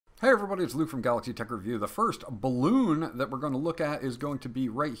Hey everybody, it's Luke from Galaxy Tech Review. The first balloon that we're going to look at is going to be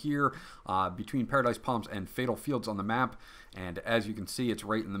right here between Paradise Palms and Fatal Fields on the map. And as you can see, it's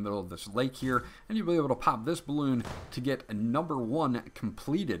right in the middle of this lake here. And you'll be able to pop this balloon to get number 1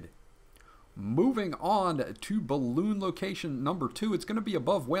 completed. Moving on to balloon location number 2, it's going to be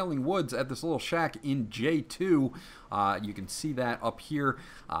above Wailing Woods at this little shack in J2. You can see that up here.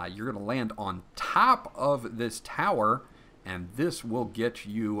 You're going to land on top of this tower, and this will get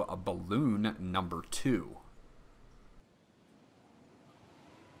you a balloon number 2.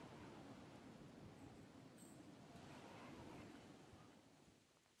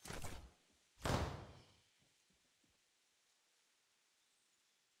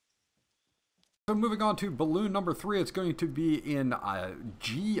 So moving on to balloon number 3, it's going to be in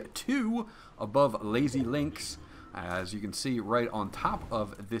G2 above Lazy Links. As you can see, right on top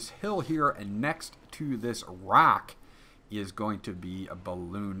of this hill here and next to this rock is going to be a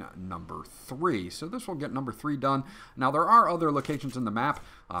balloon number 3. So this will get number 3 done. Now there are other locations in the map,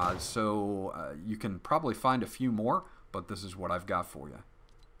 so you can probably find a few more, but this is what I've got for you.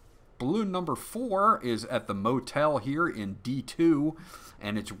 Balloon number 4 is at the motel here in D2,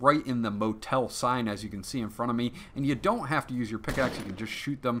 and it's right in the motel sign, as you can see in front of me. And you don't have to use your pickaxe, you can just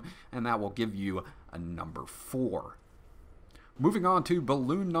shoot them, and that will give you a number 4. Moving on to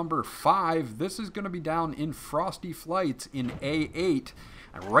balloon number 5, this is going to be down in Frosty Flights in A8,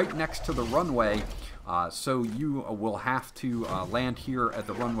 right next to the runway. So you will have to land here at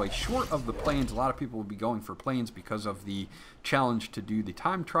the runway short of the planes. A lot of people will be going for planes because of the challenge to do the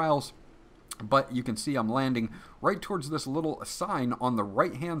time trials. But you can see I'm landing right towards this little sign on the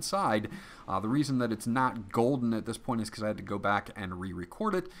right-hand side. The reason that it's not golden at this point is because I had to go back and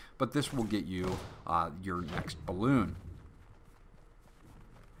re-record it. But this will get you your next balloon.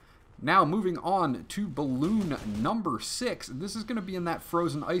 Now moving on to balloon number 6. This is going to be in that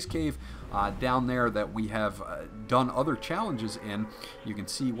frozen ice cave down there that we have done other challenges in. You can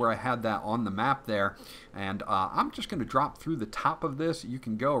see where I had that on the map there. And I'm just going to drop through the top of this. You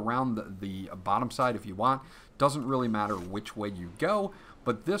can go around the bottom side if you want. Doesn't really matter which way you go.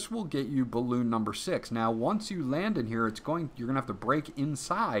 But this will get you balloon number 6. Now once you land in here, you're going to have to break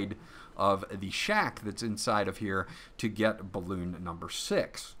inside of the shack that's inside of here to get balloon number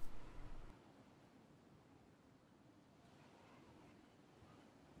 6.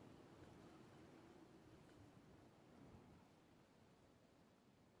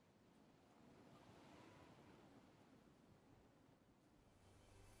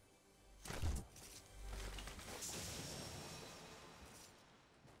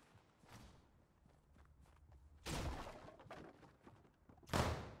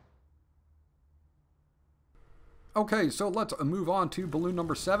 Okay, so let's move on to balloon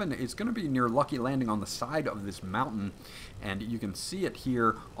number 7. It's going to be near Lucky Landing on the side of this mountain, and you can see it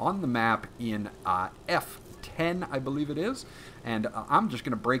here on the map in F10, I believe it is. And I'm just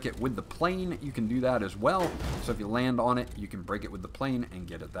going to break it with the plane. You can do that as well. So if you land on it, you can break it with the plane and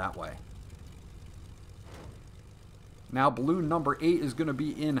get it that way. Now balloon number 8 is going to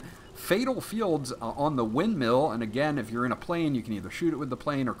be in Fatal Fields on the windmill, and again, if you're in a plane, you can either shoot it with the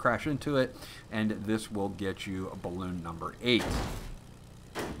plane or crash into it, and this will get you a balloon number 8.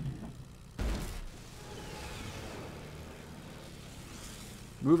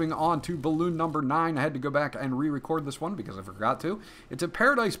 Moving on to balloon number 9, I had to go back and re-record this one because I forgot to. It's at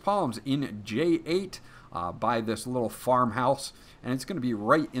Paradise Palms in J8 by this little farmhouse, and it's going to be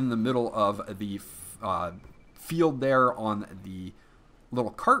right in the middle of the field there on the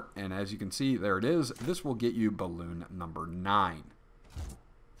little cart, and as you can see, there it is. This will get you balloon number 9.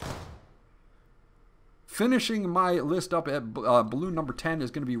 Finishing my list up at balloon number 10 is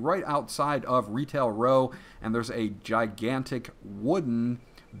going to be right outside of Retail Row, and there's a gigantic wooden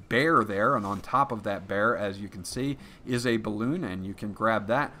bear there, and on top of that bear, as you can see, is a balloon, and you can grab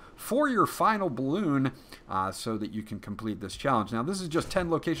that for your final balloon so that you can complete this challenge. Now this is just 10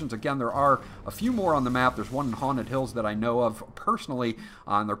 locations. Again, there are a few more on the map. There's one in Haunted Hills that I know of personally,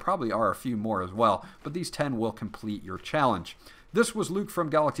 and there probably are a few more as well, but these 10 will complete your challenge. This was Luke from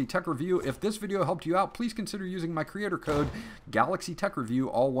Galaxy Tech Review. If this video helped you out, please consider using my creator code, Galaxy Tech Review,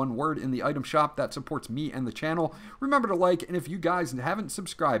 all one word, in the item shop. That supports me and the channel. Remember to like, and if you guys haven't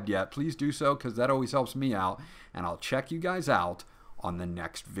subscribed yet, please do so because that always helps me out. And I'll check you guys out on the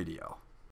next video.